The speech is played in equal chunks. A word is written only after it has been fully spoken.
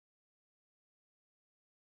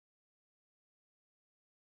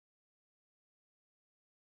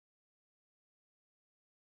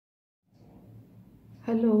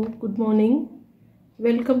Hello, good morning.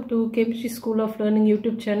 Welcome to Chemistry School of Learning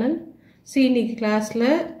YouTube channel. See in this class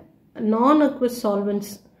non-aqueous solvents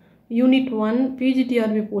Unit 1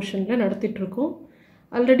 PGTRB portion la nadutittirukom.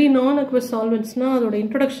 Already non-aqueous solvents na adoda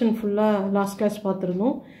introduction full last class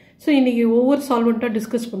paathirundom. So இன்னைக்கு ஒவ்வொரு solvent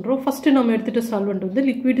discuss பண்றோம். First நாம எடுத்துட்ட solvent வந்து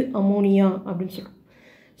liquid ammonia அப்படினு சொல்றோம்.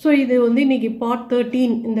 So இது வந்து இன்னைக்கு part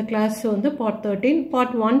 13 இந்த class வந்து part 13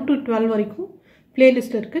 part 1 to 12 வரைக்கும்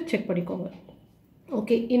playlist இருக்கு செக் பண்ணிக்கோங்க.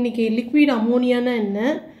 ஓகே இன்னைக்கு liquid ammonia னா என்ன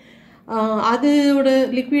அதோட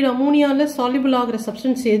liquid ammonia ல soluble ஆகுற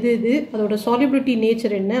substance எது அதோட solubility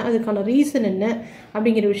nature என்ன அதுக்கான reason என்ன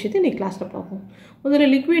அப்படிங்கிற விஷயத்தை இன்னைக்கு கிளாஸ்ல பார்ப்போம். முதல்ல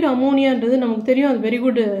liquid ammonia-ன்றது நமக்கு தெரியும் அது very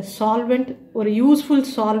good solvent ஒரு useful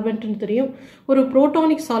solvent ன்னு தெரியும் ஒரு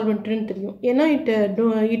protonic solvent ன்னு தெரியும் ஏன்னா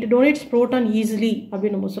it donates proton easily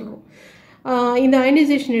அப்படி நம்ம சொல்றோம். இந்த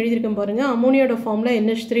அயனைசேஷன் எழுதியிருக்கேன் பாருங்க அமோனியோட ஃபார்ம்ல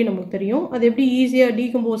NH3 நமக்கு தெரியும் அது எப்படி ஈஸியா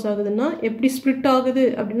டீகம்போஸ் ஆகுதுன்னா எப்படி ஸ்ப்ளிட் ஆகுது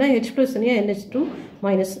அப்படின்னா H+ NH2-.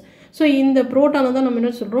 So இந்த புரோட்டானை தான் நம்ம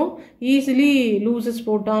என்ன சொல்றோம் easily loses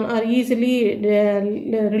proton or easily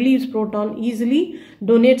relieves proton easily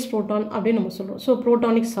donates proton அப்படி நம்ம சொல்றோம். So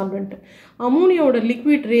protonic solvent. அமோனியாவோட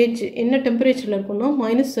liquid range என்ன டெம்பரேச்சர்ல இருக்கும்னா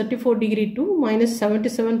 -34 degree to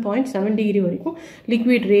 -77.7 degree வரைக்கும்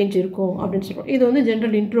liquid range இருக்கும் அப்படினு சொல்றோம். இது வந்து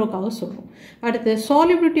ஜெனரல் இன்ட்ரோக்காக சொல்றோம். அடுத்து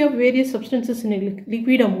solubility of various substances in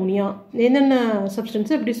liquid ammonia என்னென்ன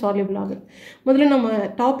substances எப்படி soluble ஆகுது. முதல்ல நம்ம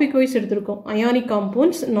topic wise எடுத்துறோம் ionic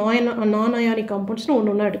compounds non-ionic compounds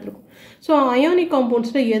ஒண்ணா எடுத்துறோம். So ionic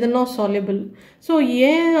compounds எதெல்லாம் soluble. So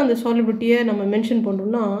ஏன் அந்த solubility நம்ம மென்ஷன்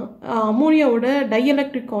பண்றோம்னா அமோனியாவோட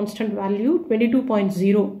dielectric constant value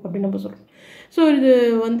 22.0 அப்படி நம்ம சொல்றோம். So இது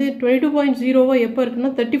வந்து 22.0 எப்ப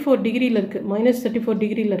இருக்குன்னா 34 டிகிரில இருக்கு -34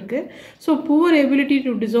 டிகிரில இருக்கு. So poor ability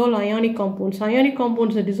to dissolve ionic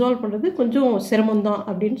compounds dissolve பண்றது கொஞ்சம் சிரமம் தான்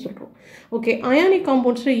அப்படினு சொல்றோம். ஓகே ionic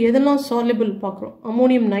compounds எதெல்லாம் soluble பார்க்கறோம்.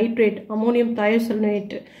 Ammonium nitrate ammonium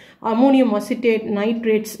thiocyanate ammonium acetate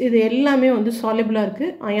nitrates இது எல்லாமே வந்து soluble-ஆ இருக்கு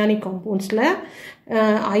ionic compounds-ல.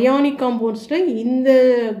 ionic compounds-ல இந்த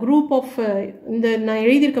group of இந்த நான்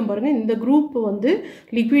எழுதியிருக்கேன் பாருங்க இந்த group வந்து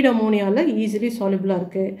liquid ammonia-ல easily soluble-ஆ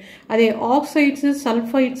இருக்கு. அதே oxides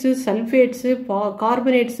sulfides sulfates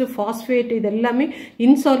carbonates phosphate இது எல்லாமே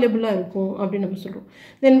insoluble-ஆ இருக்கும் அப்படி நம்ம சொல்றோம்.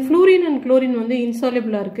 Then fluorine and chlorine வந்து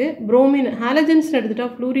insoluble-ஆ இருக்கு. bromine halogens எடுத்துட்டா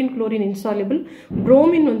fluorine chlorine insoluble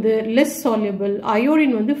bromine வந்து less soluble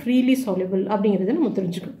iodine வந்து freely soluble அப்படிங்கறதை நம்ம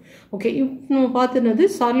தெரிஞ்சுக்கணும். ஓகே இப்போ நம்ம பார்த்தது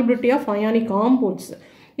solubility of ionic compounds.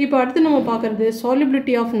 இப்போ அடுத்து நம்ம பார்க்கிறது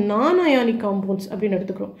solubility of non-ionic compounds அப்படினு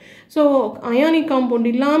எடுத்துக்கிறோம். So ionic compound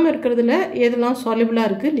இல்லாம இருக்குறதுல எதெல்லாம் soluble-ஆ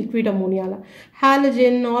இருக்கு liquid ammonia-ல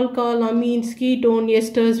halogen alcohol amines ketone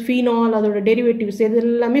esters phenol அதோட derivatives இது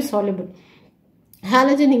எல்லாமே soluble.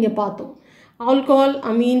 halogen நீங்க பார்த்தோம் alcohol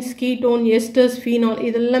amines ketone esters phenol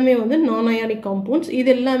இதெல்லாமே வந்து non-ionic compounds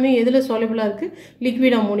இது எல்லாமே எதுல soluble-ஆ இருக்கு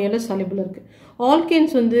liquid ammonia-ல soluble-ஆ இருக்கு.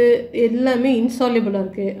 alkanes வந்து எல்லாமே insoluble-ஆ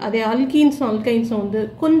இருக்கு. அதே alkenes alkynes வந்து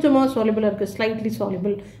கொஞ்சமா soluble-ஆ இருக்கு slightly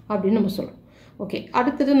soluble அப்படி நம்ம சொல்றோம். ஓகே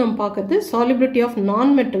அடுத்து நம்ம பார்க்கிறது solubility of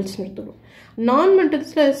non-metals எடுத்துறோம்.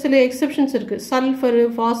 non-metals-ல சில exceptions இருக்கு. sulfur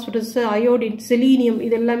phosphorus iodine selenium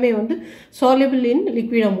இதெல்லாமே வந்து soluble in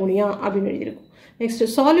liquid ammonia அப்படி எழுதிருக்கும். Next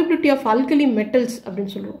solubility of alkali metals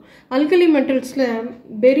அப்படினு சொல்றோம். alkali metals-ல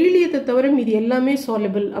பெரிலியத்தை தவிர மீதி எல்லாமே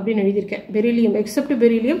soluble அப்படினு எழுதியிருக்கேன். beryllium except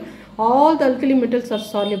beryllium all the alkali metals are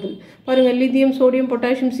soluble. பாருங்க lithium sodium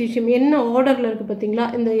potassium cesium என்ன ஆர்டர்ல இருக்கு பாத்தீங்களா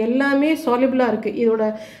இந்த எல்லாமே soluble-ஆ இருக்கு. இதோட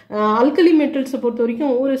alkali metals பொறுத்த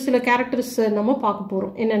வரைக்கும் ஒரு சில characters நம்ம பார்க்க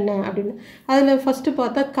போறோம் என்னென்ன அப்படினு. அதுல ஃபர்ஸ்ட்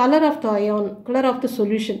பார்த்தா color of the ion color of the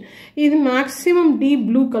solution இது maximum deep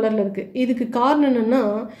blue கலர்ல இருக்கு. இதுக்கு காரணம் என்னன்னா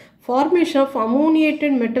formation of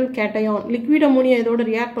ammoniated metal cation liquid ammonia இதோட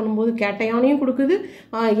ரியாக்ட் பண்ணும்போது கேட்டயானையும் கொடுக்குது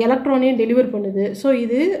எலக்ட்ரானையும் டெலிவர் பண்ணுது. ஸோ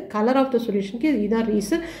இது கலர் ஆஃப் த சொல்யூஷனுக்கு இதுதான்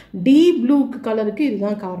ரீசன் டீப் ப்ளூ கலருக்கு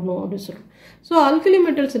இதுதான் காரணம் அப்படின்னு சொல்றோம். ஸோ alkali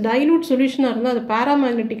metals டைலூட் சொல்யூஷனாக இருந்தால் அது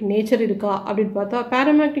பேராமேக்னெட்டிக் நேச்சர் இருக்கா அப்படின்னு பார்த்தா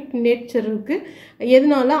பேராமேக்னெட்டிக் நேச்சர் இருக்கு.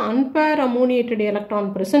 எதனால அன்பேர் அம்மோனியேட்டட்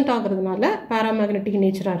எலக்ட்ரான் ப்ரெசென்ட் ஆகுறதுனால பேராமேக்னெட்டிக்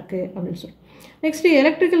நேச்சராக இருக்கு அப்படின்னு சொல்றோம். நெக்ஸ்ட்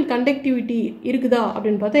எலக்ட்ரிக்கல் கண்டக்டிவிட்டி இருக்குதா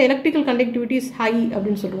அப்படின்னு பார்த்தா எலக்ட்ரிக்கல் கண்டக்டிவிட்டி இஸ் ஹை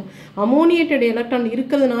அப்படின்னு சொல்றோம். அமோனியேட்டட் எலக்ட்ரான்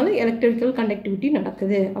இருக்கிறதுனால எலக்ட்ரிக்கல் கண்டக்டிவிட்டி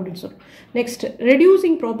நடக்குது அப்படின்னு சொல்றோம். நெக்ஸ்ட்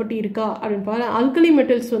ரெடியூசிங் ப்ராப்பர்ட்டி இருக்கா அப்படின்னு பார்த்தா alkali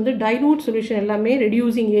metals வந்து டைலூட் சொல்யூஷன் எல்லாமே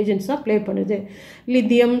ரெடியூசிங் ஏஜென்ட்ஸா ப்ளே பண்ணுது.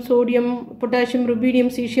 Lithium sodium potassium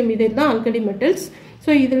rubidium caesium இதெல்லாம் alkali metals.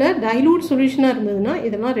 ஸோ இதில் டைலூட் சொல்யூஷனாக இருந்ததுன்னா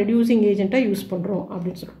இதெல்லாம் ரெடியூசிங் ஏஜென்ட்டாக யூஸ் பண்ணுறோம்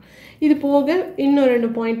அப்படின்னு சொல்கிறோம். இது போக இன்னும்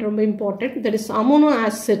 2 பாயிண்ட் ரொம்ப இம்பார்ட்டன்ட் தட் இஸ் அமோனோ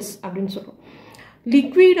ஆசிட்ஸ் அப்படின்னு சொல்கிறோம்.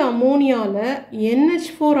 liquid ammonia-ல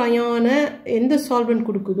NH4 அயான எந்த சால்வெண்ட்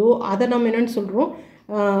கொடுக்குதோ அதை நம்ம என்னன்னு சொல்றோம்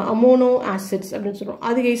அமோனோ ஆசிட்ஸ் அப்படின்னு சொல்கிறோம்.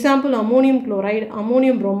 அதுக்கு example ammonium chloride,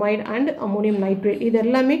 ammonium bromide and ammonium nitrate. இது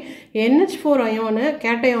எல்லாமே NH4 அயானை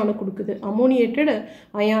கேட்டையானை கொடுக்குது.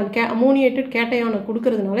 அமோனியேட்டட் கேட்டையானை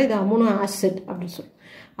கொடுக்கறதுனால இது அமோனோ ஆசிட் அப்படின்னு சொல்கிறோம்.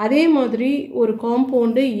 அதே மாதிரி ஒரு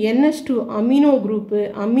compound NH2 amino group,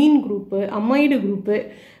 Ameen group, amide group,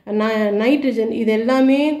 nitrogen இது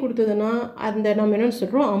எல்லாமே கொடுத்ததுன்னா அந்த நம்ம என்னென்னு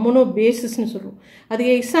சொல்கிறோம், அமோனோ பேசிஸ்ன்னு சொல்கிறோம்.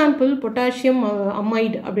 அதுக்கு எக்ஸாம்பிள் பொட்டாசியம்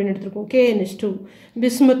அமைடு அப்படின்னு எடுத்துருக்கோம், KNH2,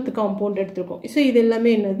 பிஸ்மத் காம்பவுண்ட் எடுத்துருக்கோம். ஸோ இது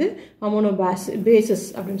எல்லாமே என்னது, அமோனோ பேசிஸ்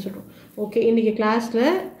அப்படின்னு சொல்கிறோம். ஓகே, இன்றைக்கி கிளாஸில்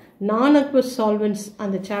நான் அக்வஸ் சால்வெண்ட்ஸ்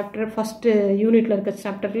அந்த சாப்டர் ஃபஸ்ட்டு யூனிட்டில் இருக்க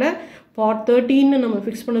சாப்டரில் பார்ட் 13 நம்ம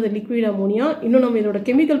ஃபிக்ஸ் பண்ணது லிக்விட் அமோனியா. இன்னும் நம்ம இதோட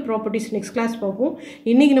கெமிக்கல் ப்ராப்பர்ட்டிஸ் நெக்ஸ்ட் கிளாஸ் பார்ப்போம்.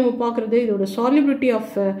 இன்றைக்கி நம்ம பார்க்குறது இதோட solubility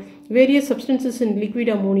of various substances in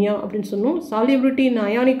liquid ammonia அப்படின்னு சொன்னோம். சால்யூபிலிட்டி இன்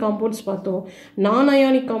அயானிக் காம்பவுண்ட்ஸ் பார்த்தோம், நான்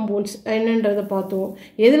அயானிக் காம்பவுண்ட்ஸ் என்னன்றதை பார்த்தோம்,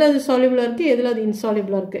 எதில் அது சால்யூபிளாக இருக்குது, எதில் அது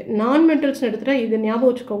இன்சால்யூபிளாக இருக்குது. நான் மெட்டல்ஸ்னு எடுத்துகிட்டா இது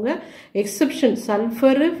ஞாபகம் வச்சுக்கோங்க, exception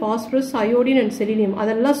sulphur, phosphorus, iodine and selenium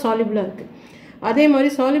அதெல்லாம் சால்யூபிளாக இருக்குது. அதே மாதிரி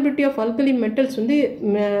சால்யூபிலிட்டி ஆஃப் அல்கலி மெட்டல்ஸ் வந்து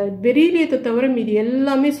பெரிலியத்தை தவிர மீது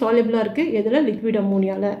எல்லாமே சால்யூபிளாக இருக்குது. எதில், லிக்விட்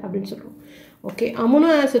அமோனியாவில் அப்படின்னு சொல்கிறோம். ஓகே, அமோனோ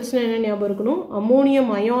ஆசிட்ஸ்னால் என்ன ஞாபகம் இருக்கணும், அமோனியம்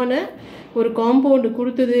அயானை ஒரு காம்பவுண்டு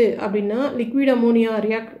கொடுத்தது அப்படின்னா லிக்விட்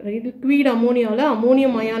அமோனியாவில்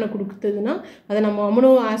அமோனியம் அயானை கொடுத்ததுன்னா அதை நம்ம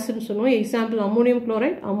அமோனோ ஆசிட்னு சொல்லுவோம். Example ammonium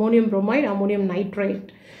chloride, ammonium bromide, ammonium nitrate.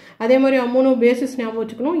 அதே மாதிரி அமோனோ பேசிஸ் ஞாபகம்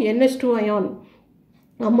வச்சுக்கணும், NH2 ion,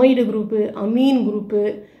 amide group, Ameen group,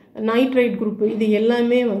 nitrite group இது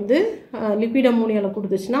எல்லாமே வந்து லிக்விட் அமோனியாவில்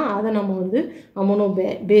கொடுத்துச்சுன்னா அதை நம்ம வந்து அமோனோ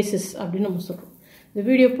பேசிஸ் அப்படின்னு நம்ம சொல்கிறோம். இந்த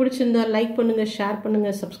வீடியோ பிடிச்சிருந்தா லைக் பண்ணுங்கள், ஷேர்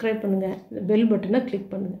பண்ணுங்கள், சப்ஸ்கிரைப் பண்ணுங்கள், பெல் பட்டனை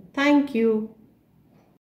கிளிக் பண்ணுங்கள். தேங்க்யூ.